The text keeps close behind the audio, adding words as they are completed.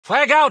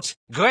Frag out!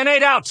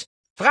 Grenade out!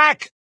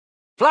 Frag!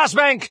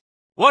 Flashbang!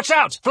 Watch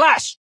out!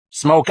 Flash!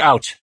 Smoke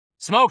out!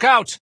 Smoke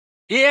out!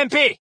 EMP!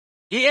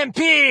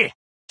 EMP!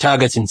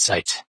 Target in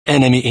sight.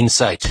 Enemy in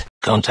sight.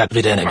 Contact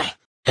with enemy.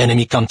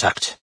 Enemy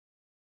contact.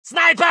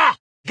 Sniper!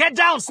 Get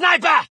down,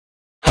 sniper!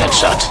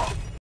 Headshot.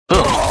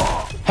 Boom.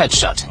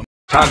 Headshot.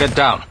 Target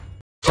down.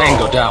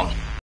 Tango down.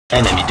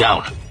 Enemy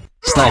down.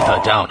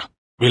 Sniper down.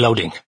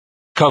 Reloading.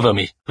 Cover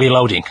me.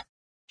 Reloading.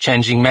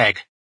 Changing mag.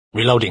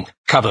 Reloading.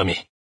 Cover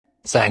me.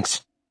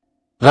 Thanks.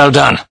 Well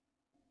done.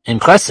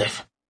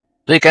 Impressive.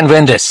 We can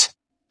win this.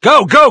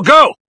 Go, go,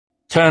 go!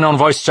 Turn on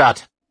voice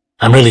chat.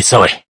 I'm really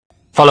sorry.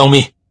 Follow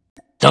me.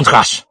 Don't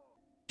rush.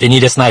 We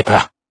need a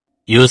sniper.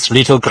 Use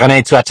lethal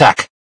grenade to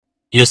attack.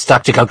 Use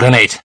tactical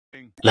grenade.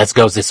 Let's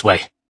go this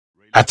way.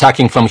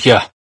 Attacking from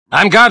here.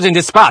 I'm guarding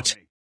this spot.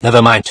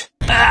 Never mind.